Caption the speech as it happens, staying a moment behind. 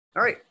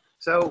All right,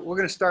 so we're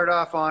going to start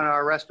off on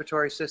our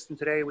respiratory system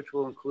today, which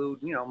will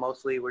include,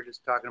 mostly we're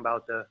just talking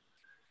about the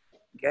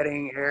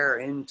getting air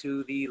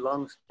into the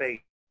lung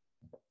space.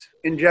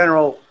 In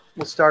general,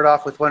 we'll start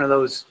off with one of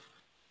those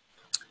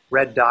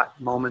red dot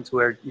moments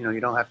where,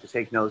 you don't have to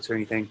take notes or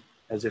anything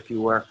as if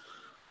you were.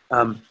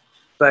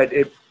 But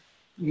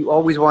you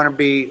always want to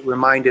be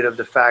reminded of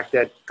the fact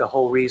that the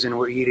whole reason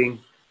we're eating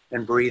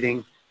and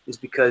breathing is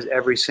because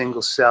every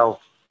single cell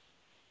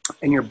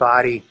in your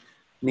body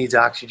needs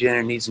oxygen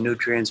and needs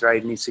nutrients,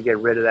 right? It needs to get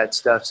rid of that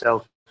stuff.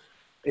 So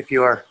if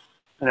you're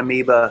an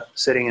amoeba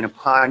sitting in a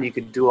pond, you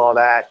could do all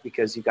that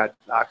because you got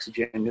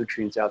oxygen and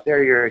nutrients out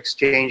there. You're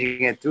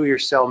exchanging it through your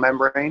cell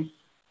membrane,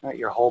 right?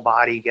 Your whole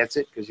body gets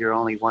it because you're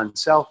only one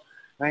cell,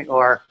 right?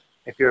 Or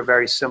if you're a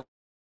very simple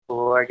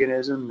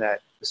organism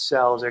that the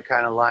cells are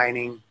kind of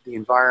lining the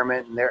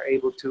environment and they're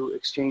able to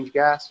exchange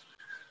gas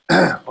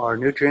or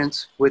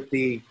nutrients with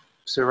the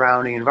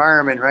surrounding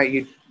environment,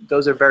 right?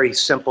 Those are very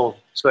simple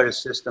sort of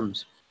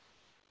systems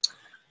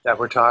that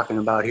we're talking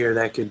about here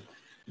that could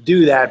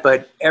do that,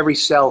 but every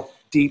cell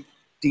deep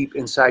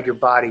inside your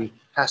body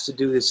has to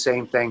do the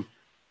same thing.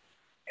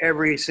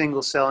 Every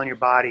single cell in your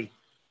body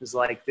is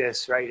like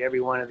this, right?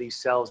 Every one of these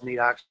cells need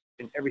oxygen,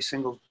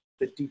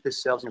 the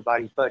deepest cells in your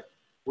body, but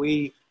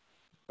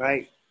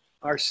right,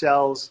 our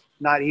cells,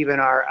 not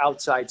even our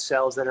outside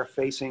cells that are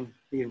facing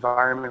the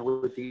environment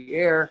with the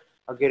air,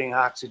 are getting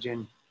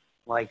oxygen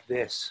like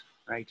this,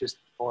 right?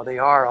 Well, they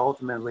are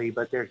ultimately,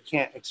 but they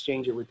can't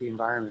exchange it with the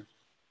environment.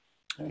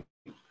 Right?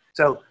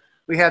 So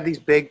we have these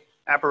big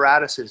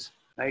apparatuses,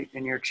 right,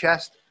 in your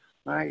chest,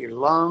 right, your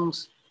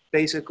lungs.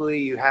 Basically,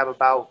 you have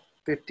about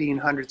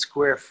 1,500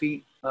 square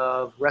feet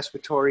of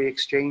respiratory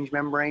exchange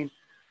membrane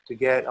to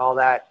get all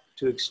that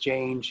to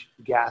exchange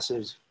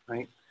gases,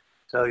 right?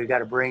 So you got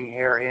to bring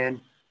air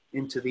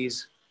into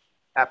these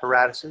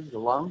apparatuses, the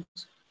lungs,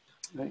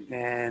 right?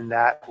 And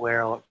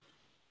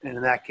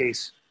in that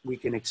case, we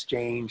can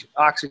exchange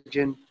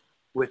oxygen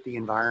with the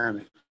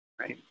environment,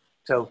 right?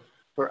 So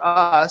for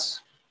us,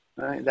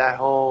 right, that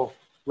whole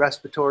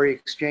respiratory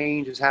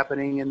exchange is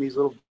happening in these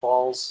little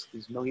balls,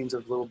 these millions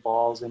of little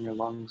balls in your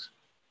lungs,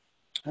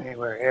 right,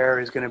 where air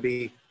is going to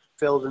be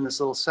filled in this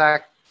little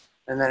sac,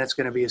 and then it's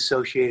going to be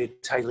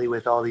associated tightly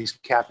with all these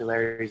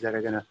capillaries that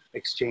are going to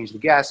exchange the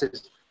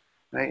gases,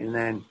 right, and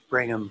then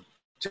bring them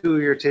to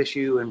your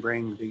tissue and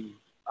bring the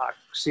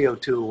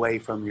CO2 away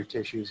from your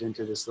tissues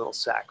into this little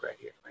sac right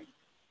here, right?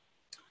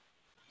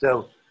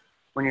 So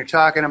when you're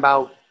talking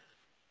about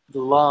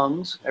the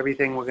lungs,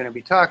 everything we're going to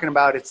be talking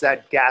about, it's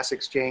that gas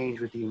exchange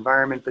with the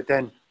environment. But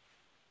then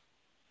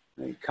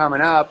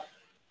coming up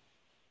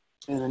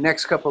in the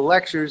next couple of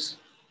lectures,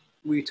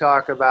 we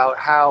talk about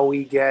how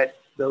we get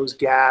those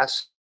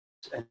gas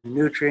and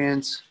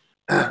nutrients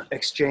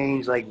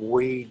exchange like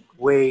way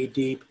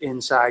deep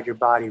inside your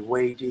body,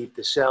 way deep.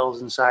 The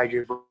cells inside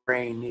your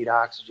brain need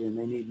oxygen,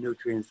 they need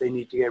nutrients, they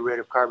need to get rid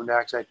of carbon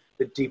dioxide.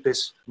 The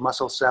deepest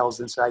muscle cells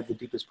inside the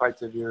deepest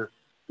parts of your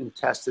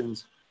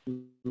intestines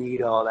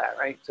need all that,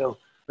 right? So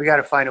we got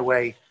to find a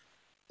way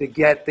to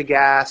get the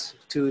gas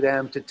to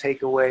them, to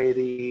take away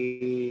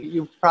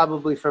you're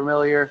probably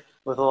familiar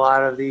with a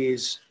lot of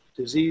these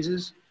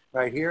diseases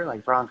right here,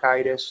 like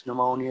bronchitis,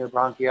 pneumonia,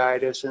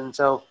 bronchitis. And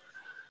so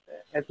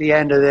at the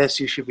end of this,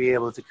 you should be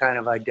able to kind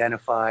of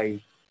identify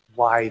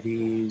why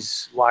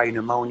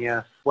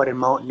pneumonia, what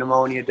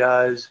pneumonia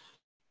does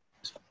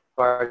as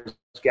far as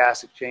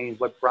gas exchange,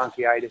 what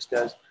bronchitis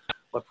does,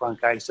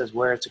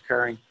 where it's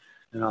occurring,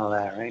 and all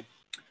that, right?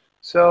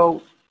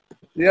 So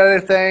the other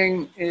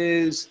thing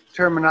is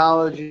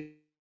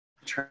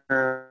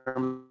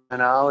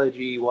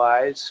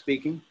terminology-wise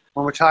speaking,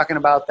 when we're talking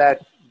about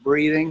that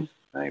breathing,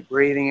 right?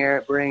 Breathing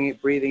air,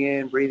 breathing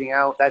in, breathing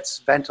out, that's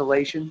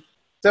ventilation.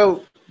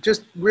 So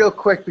just real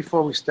quick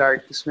before we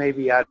start, this may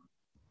be out of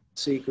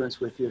sequence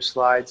with your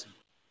slides,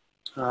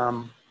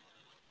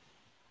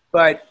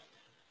 but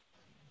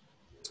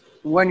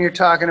when you're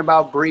talking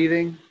about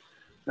breathing,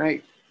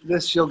 right,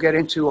 this you'll get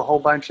into a whole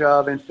bunch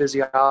of in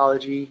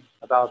physiology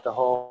about the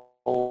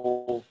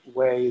whole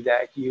way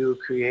that you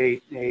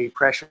create a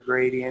pressure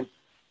gradient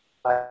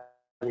by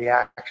the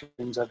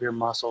actions of your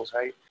muscles,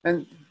 right?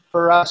 And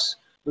for us,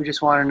 we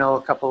just want to know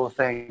a couple of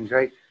things,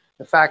 right?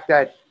 The fact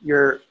that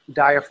your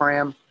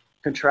diaphragm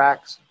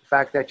contracts, the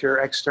fact that your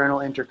external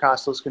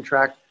intercostals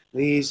contract,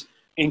 these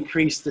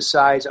increase the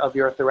size of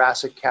your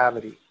thoracic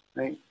cavity,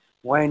 right?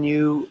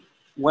 When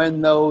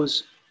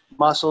those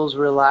muscles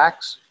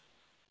relax,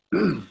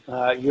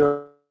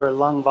 your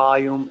lung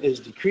volume is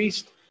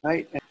decreased,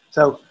 right? And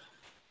so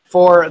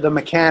for the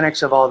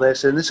mechanics of all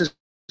this, and this is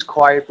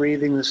quiet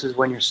breathing, this is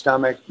when your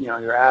stomach,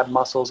 your ab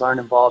muscles aren't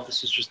involved,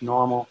 this is just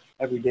normal,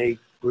 everyday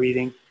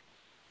breathing.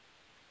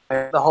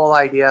 And the whole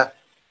idea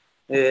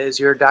is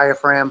your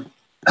diaphragm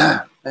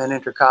and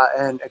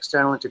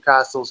external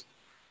intercostals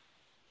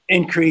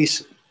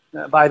increase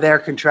by their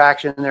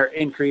contraction, they're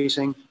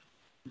increasing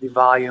the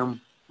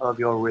volume of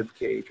your rib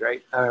cage,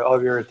 right?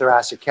 Of your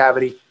thoracic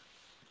cavity,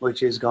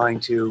 which is going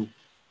to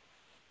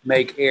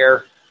make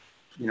air,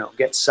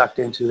 get sucked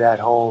into that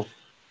whole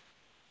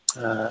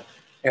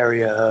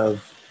area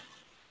of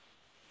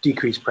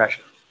decreased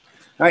pressure.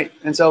 All right,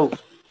 and so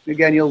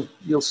again,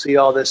 you'll see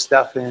all this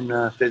stuff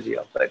in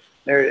physio, but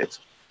there it is.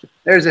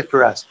 There's it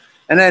for us.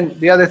 And then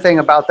the other thing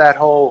about that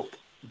whole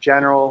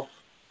general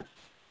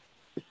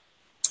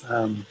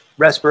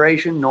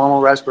respiration,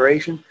 normal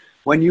respiration,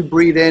 when you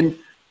breathe in,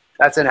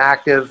 that's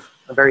a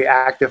very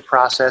active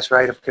process,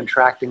 right, of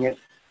contracting it.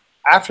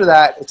 After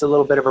that, it's a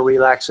little bit of a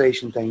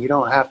relaxation thing. You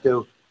don't have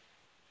to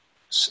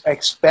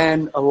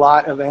expend a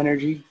lot of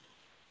energy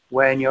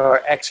when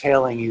you're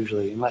exhaling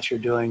usually, unless you're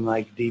doing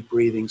like deep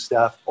breathing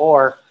stuff,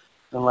 or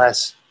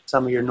unless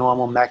some of your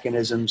normal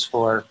mechanisms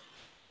for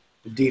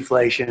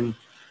deflation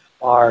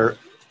are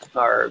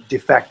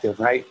defective,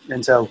 right?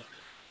 And so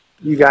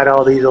you got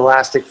all these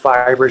elastic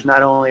fibers,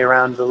 not only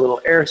around the little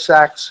air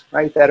sacs,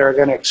 right, that are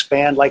going to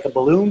expand like a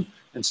balloon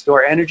and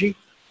store energy,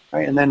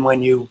 right? And then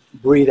when you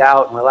breathe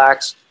out and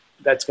relax,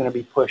 that's going to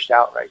be pushed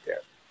out right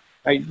there,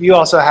 right? You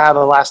also have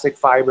elastic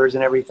fibers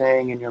and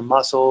everything in your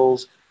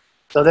muscles.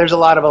 So there's a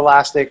lot of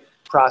elastic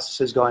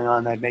processes going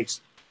on that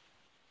makes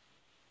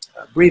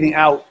breathing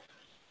out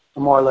a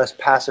more or less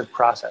passive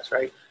process,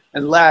 right?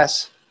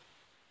 Unless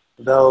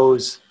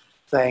those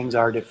things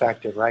are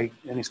defective, right?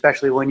 And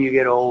especially when you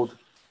get old,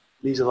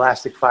 these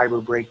elastic fiber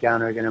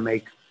breakdown are going to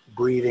make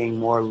breathing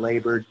more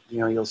labored. You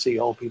know, you'll see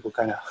old people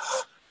kind of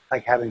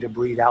like having to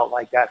breathe out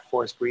like that,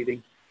 forced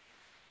breathing,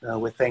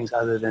 with things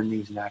other than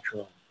these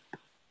natural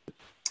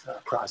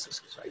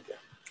processes right there.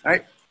 All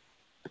right.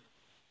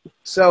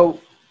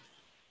 So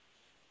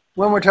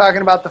when we're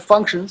talking about the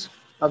functions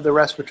of the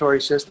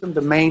respiratory system,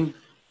 the main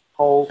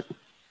whole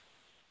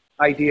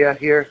idea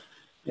here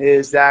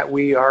is that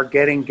we are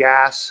getting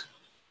gas,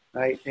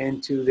 right,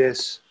 into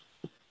this,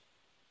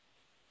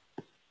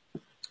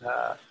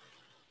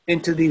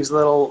 into these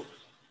little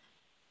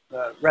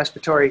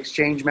respiratory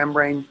exchange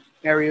membrane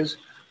areas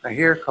right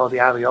here called the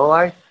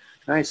alveoli,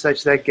 right,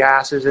 such that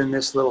gas is in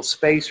this little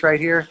space right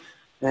here,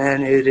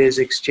 and it is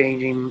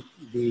exchanging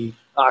the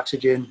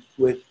oxygen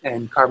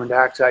and carbon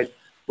dioxide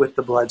with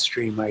the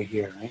bloodstream right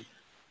here, right?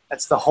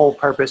 That's the whole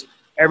purpose.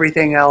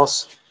 Everything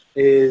else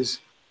is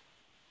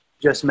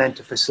just meant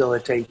to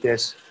facilitate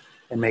this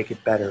and make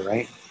it better,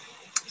 right?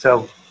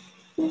 So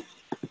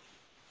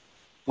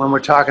when we're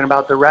talking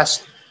about the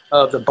rest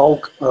of the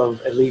bulk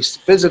of, at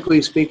least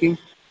physically speaking,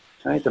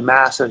 right, the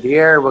mass of the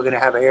air, we're going to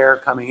have air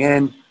coming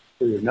in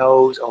through your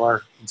nose,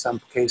 or in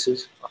some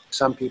cases,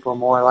 some people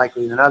more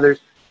likely than others,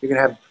 you're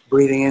going to have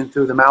breathing in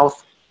through the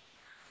mouth,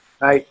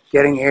 right,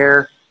 getting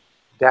air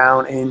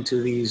down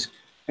into these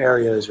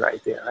areas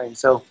right there, right?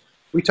 So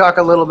we talk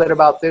a little bit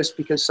about this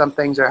because some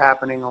things are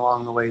happening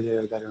along the way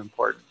there that are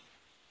important,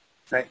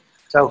 right?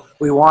 So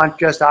we want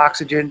just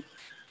oxygen,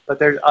 but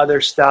there's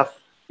other stuff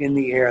in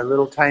the air,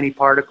 little tiny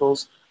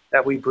particles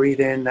that we breathe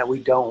in that we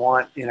don't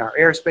want in our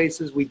air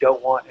spaces, we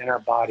don't want in our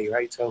body,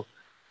 right? So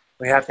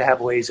we have to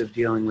have ways of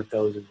dealing with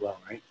those as well,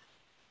 right?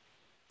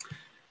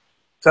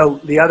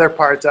 So the other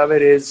parts of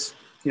it is,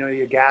 you know,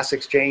 your gas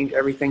exchange,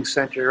 everything's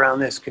centered around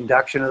this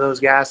conduction of those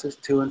gases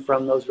to and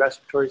from those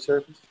respiratory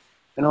surfaces.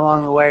 And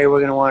along the way, we're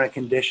going to want to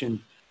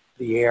condition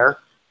the air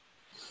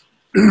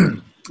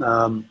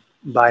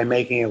by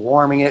making it,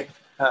 warming it,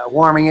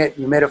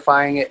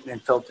 humidifying it,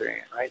 and filtering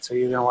it, right? So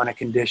you're going to want to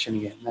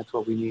condition it, and that's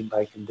what we mean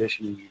by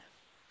conditioning it.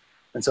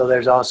 And so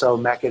there's also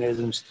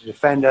mechanisms to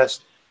defend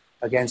us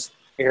against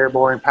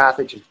airborne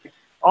pathogens.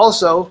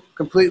 Also,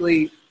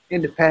 completely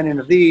independent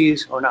of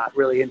these, or not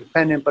really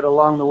independent, but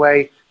along the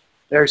way,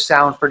 there's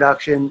sound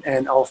production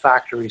and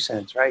olfactory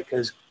sense, right?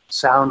 Because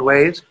sound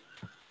waves,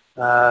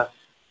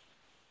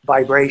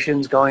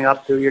 vibrations going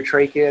up through your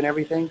trachea and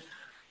everything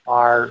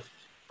are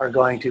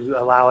going to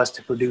allow us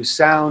to produce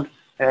sound,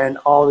 and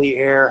all the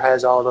air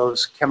has all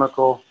those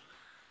chemical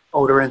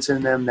odorants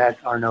in them that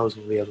our nose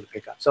will be able to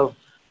pick up. So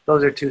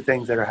those are two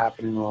things that are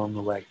happening along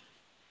the way.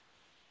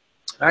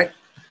 All right.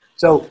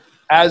 So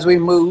as we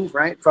move,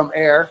 right, from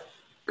air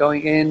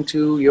going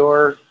into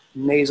your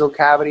nasal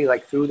cavity,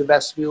 like through the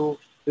vestibule,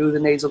 through the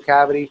nasal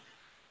cavity,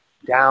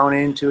 down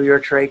into your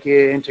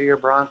trachea, into your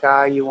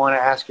bronchi, you want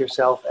to ask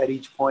yourself at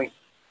each point,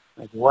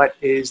 like, what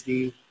is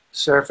the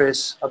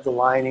surface of the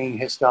lining,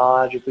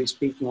 histologically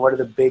speaking? What are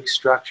the big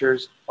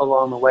structures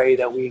along the way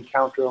that we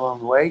encounter along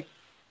the way?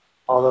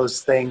 All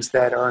those things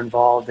that are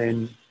involved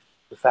in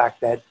the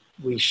fact that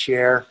we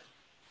share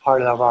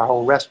part of our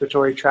whole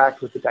respiratory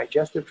tract with the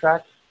digestive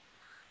tract,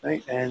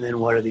 right? And then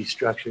what are these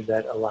structures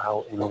that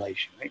allow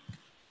inhalation, right?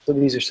 So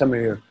these are some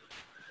of your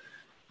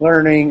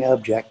learning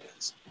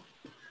objectives.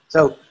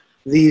 So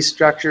these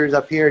structures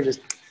up here, just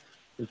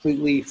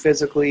completely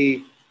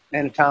physically,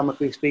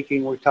 anatomically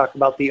speaking, we talked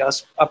about the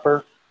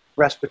upper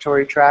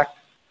respiratory tract,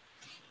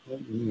 your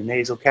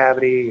nasal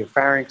cavity, your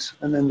pharynx,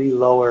 and then the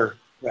lower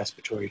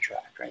respiratory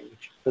tract, right?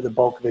 Which for the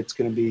bulk of it's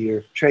going to be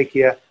your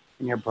trachea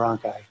and your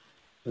bronchi,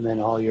 and then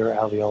all your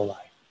alveoli.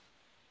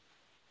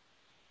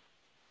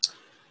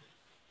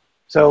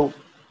 So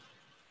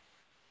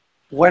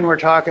when we're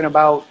talking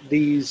about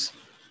these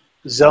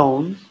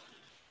zones,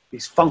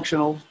 these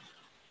functional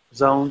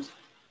zones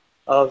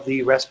of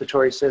the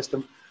respiratory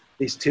system,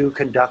 these two,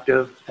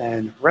 conductive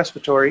and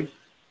respiratory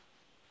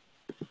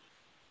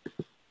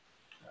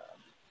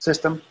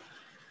system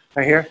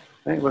right here.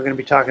 Right? We're going to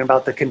be talking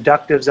about the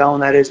conductive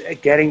zone, that is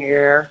getting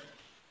air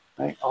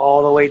right,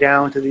 all the way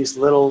down to these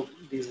little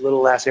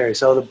last areas.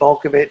 So the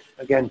bulk of it,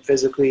 again,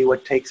 physically,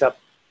 what takes up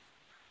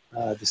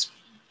this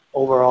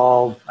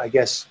overall, I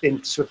guess,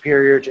 in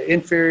superior to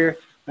inferior,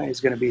 right, is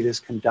going to be this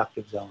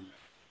conductive zone.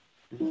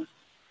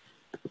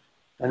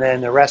 And then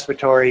the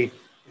respiratory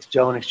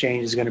zone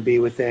exchange is going to be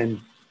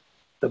within,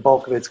 the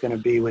bulk of it's going to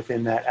be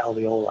within that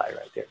alveoli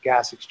right there.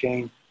 Gas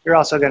exchange. You're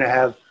also going to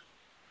have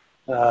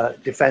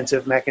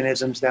defensive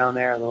mechanisms down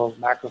there, little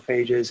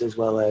macrophages, as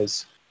well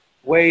as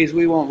ways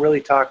we won't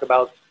really talk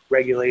about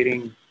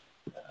regulating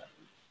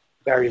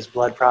various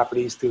blood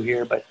properties through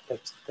here, but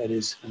that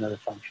is another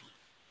function.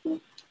 All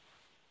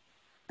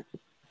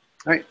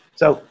right,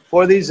 so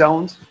for these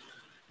zones,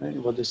 right,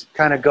 we'll just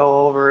kind of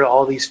go over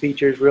all these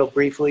features real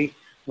briefly.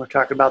 We're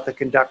talking about the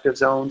conductive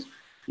zones.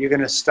 You're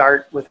going to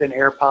start with an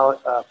air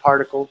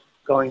particle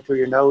going through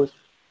your nose,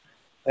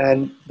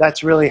 and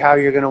that's really how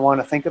you're going to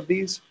want to think of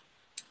these.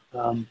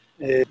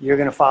 You're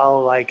going to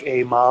follow like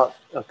a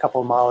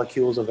couple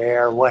molecules of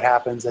air. What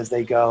happens as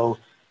they go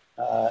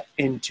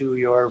into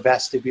your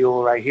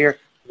vestibule right here?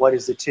 What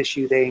is the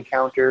tissue they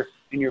encounter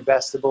in your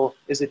vestibule?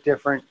 Is it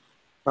different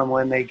from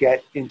when they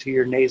get into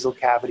your nasal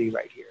cavity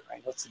right here?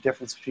 Right? What's the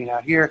difference between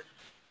out here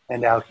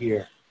and out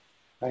here?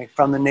 Right?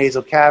 From the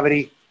nasal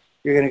cavity,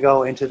 you're going to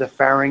go into the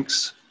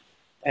pharynx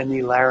and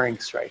the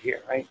larynx right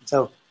here. Right?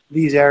 So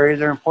these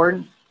areas are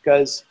important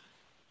because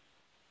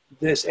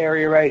this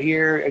area right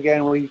here,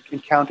 again, we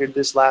encountered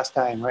this last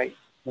time, right?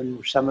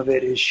 When some of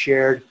it is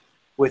shared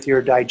with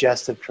your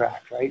digestive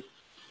tract, right?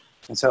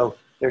 And so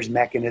there's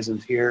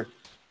mechanisms here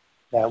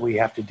that we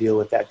have to deal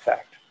with that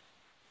fact.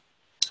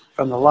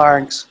 From the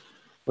larynx,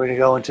 we're going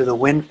to go into the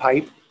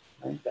windpipe,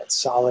 right? That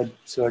solid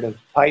sort of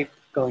pipe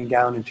going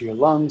down into your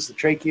lungs, the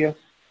trachea.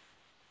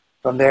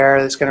 From there,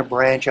 it's going to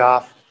branch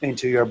off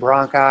into your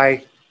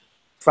bronchi.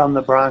 From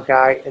the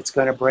bronchi, it's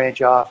going to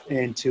branch off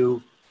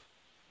into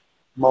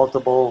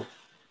multiple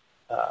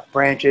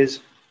branches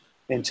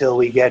until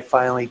we get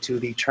finally to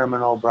the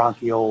terminal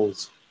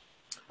bronchioles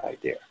right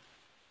there.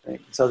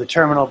 Right? So the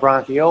terminal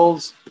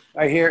bronchioles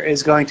right here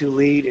is going to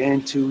lead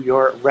into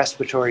your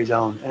respiratory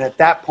zone. And at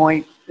that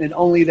point, and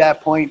only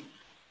that point,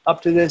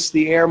 up to this,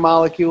 the air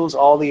molecules,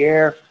 all the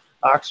air,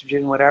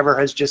 oxygen, whatever,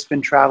 has just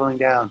been traveling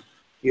down.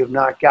 You have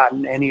not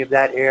gotten any of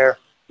that air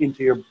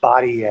into your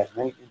body yet,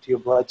 right? Into your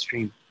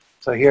bloodstream.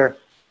 So here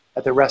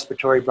at the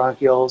respiratory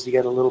bronchioles, you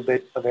get a little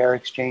bit of air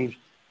exchange,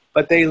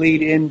 but they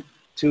lead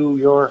into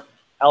your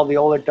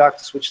alveolar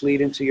ducts, which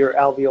lead into your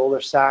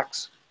alveolar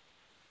sacs,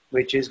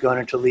 which is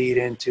going to lead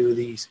into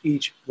these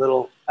each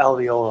little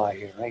alveoli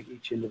here, right?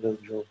 Each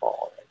individual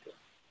ball right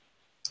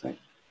there. Right?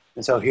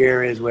 And so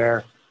here is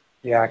where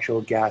the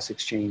actual gas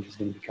exchange is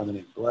going to be coming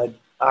in. Blood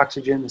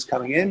oxygen is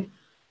coming in,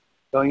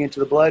 going into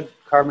the blood.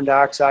 Carbon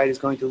dioxide is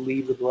going to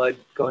leave the blood,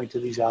 going to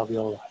these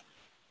alveoli.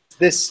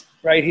 This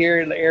right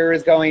here, the air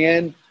is going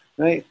in,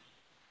 right?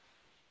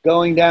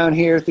 Going down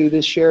here through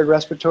this shared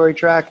respiratory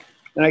tract.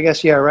 And I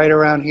guess, yeah, right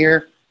around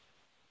here,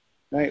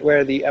 right,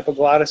 where the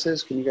epiglottis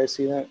is. Can you guys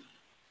see that?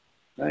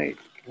 Right?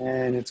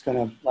 And it's going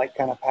to like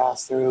kind of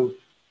pass through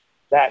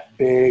that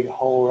big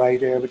hole right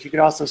there. But you can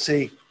also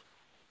see,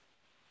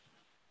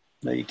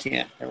 no, you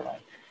can't. Never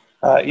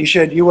mind.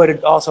 You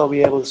would also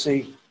be able to see,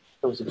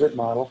 if it was a good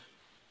model,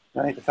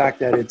 right? The fact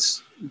that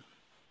it's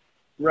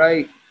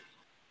right.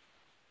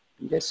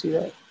 You guys see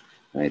that?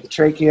 Right? The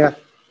trachea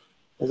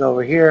is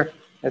over here.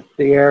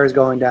 The air is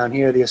going down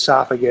here. The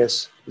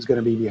esophagus is going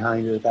to be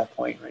behind it at that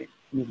point, right?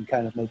 And you can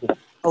kind of make it.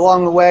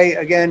 Along the way,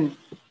 again,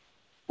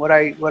 what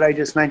I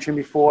just mentioned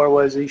before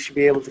was you should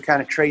be able to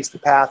kind of trace the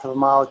path of a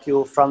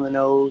molecule from the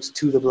nose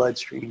to the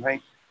bloodstream,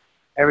 right?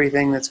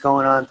 Everything that's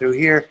going on through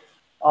here,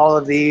 all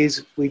of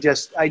these,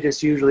 I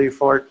just usually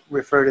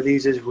refer to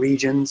these as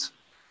regions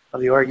of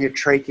the organ. Your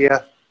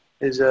trachea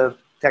is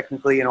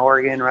technically an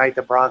organ, right?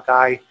 The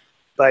bronchi,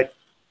 but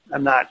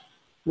I'm not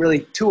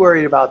really too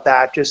worried about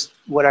that. Just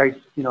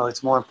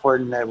it's more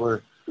important that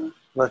we're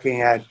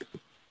looking at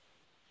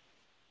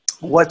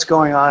what's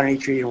going on in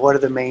each region. What are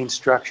the main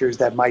structures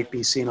that might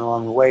be seen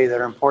along the way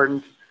that are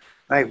important,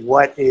 right?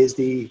 What is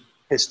the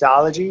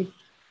histology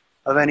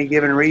of any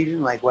given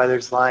region, like whether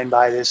it's lined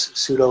by this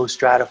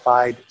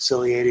pseudo-stratified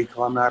ciliated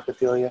columnar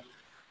epithelia,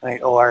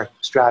 right? Or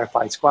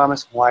stratified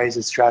squamous. Why is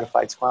it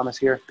stratified squamous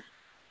here?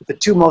 The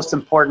two most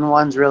important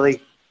ones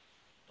really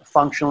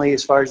functionally,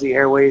 as far as the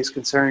airway is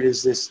concerned,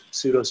 is this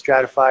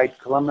pseudo-stratified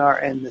columnar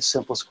and the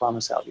simple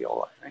squamous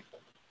alveoli, right?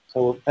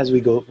 So as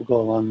we go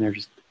along there,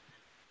 just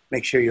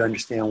make sure you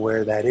understand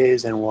where that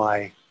is and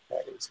why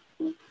that is.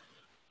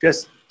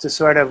 Just to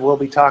sort of, we'll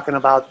be talking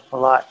about a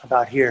lot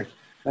about here,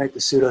 right? The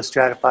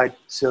pseudo-stratified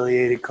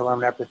ciliated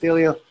columnar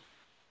epithelium,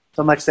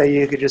 so much that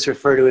you could just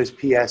refer to as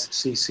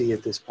PSCC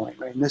at this point,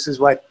 right? And this is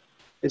what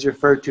is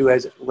referred to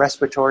as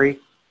respiratory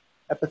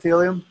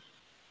epithelium.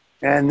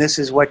 And this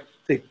is what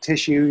the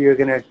tissue you're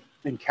going to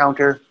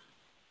encounter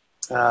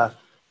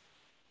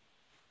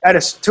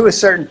to a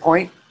certain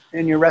point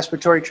in your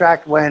respiratory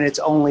tract when it's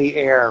only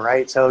air,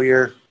 right? So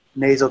your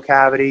nasal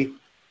cavity,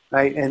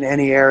 right, and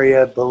any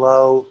area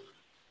below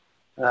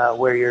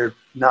where you're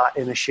not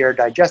in the shared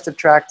digestive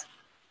tract,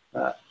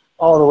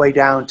 all the way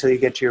down till you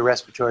get to your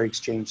respiratory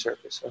exchange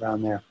surface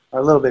around there, or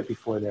a little bit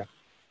before there.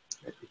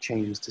 It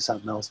changes to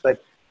something else.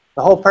 But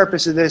the whole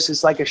purpose of this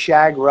is like a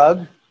shag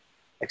rug,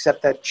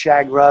 except that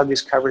shag rug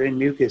is covered in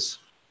mucus,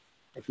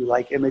 if you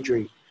like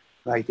imagery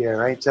right there,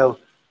 right? So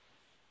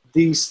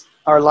these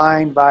are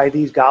lined by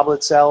these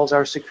goblet cells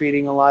are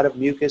secreting a lot of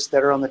mucus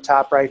that are on the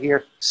top right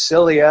here.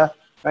 Cilia,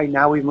 right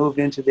now we've moved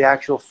into the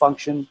actual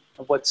function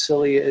of what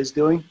cilia is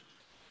doing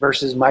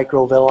versus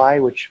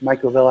microvilli, which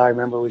microvilli, I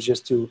remember, was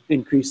just to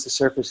increase the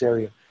surface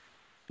area.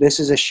 This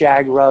is a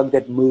shag rug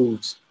that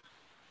moves,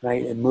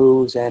 right? It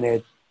moves and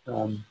it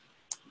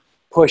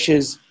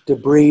pushes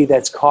debris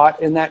that's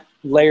caught in that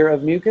layer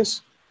of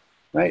mucus,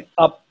 right,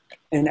 up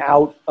and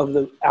out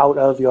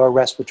of your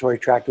respiratory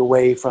tract,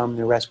 away from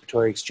the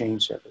respiratory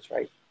exchange surface,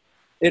 right?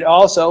 It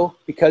also,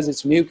 because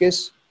it's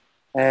mucus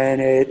and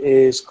it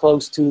is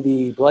close to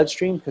the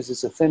bloodstream, because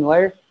it's a thin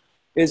layer,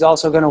 is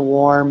also going to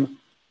warm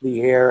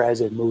the air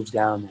as it moves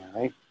down there,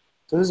 right?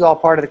 So this is all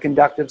part of the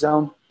conductive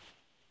zone.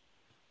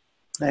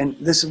 And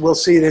this, we'll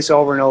see this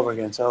over and over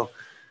again. So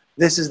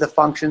this is the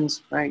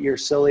functions, right? Your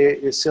cilia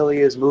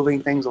is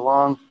moving things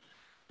along,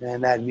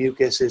 and that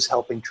mucus is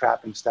helping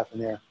trapping stuff in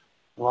there.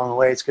 Along the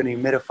way, it's going to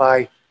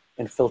humidify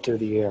and filter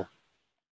the air.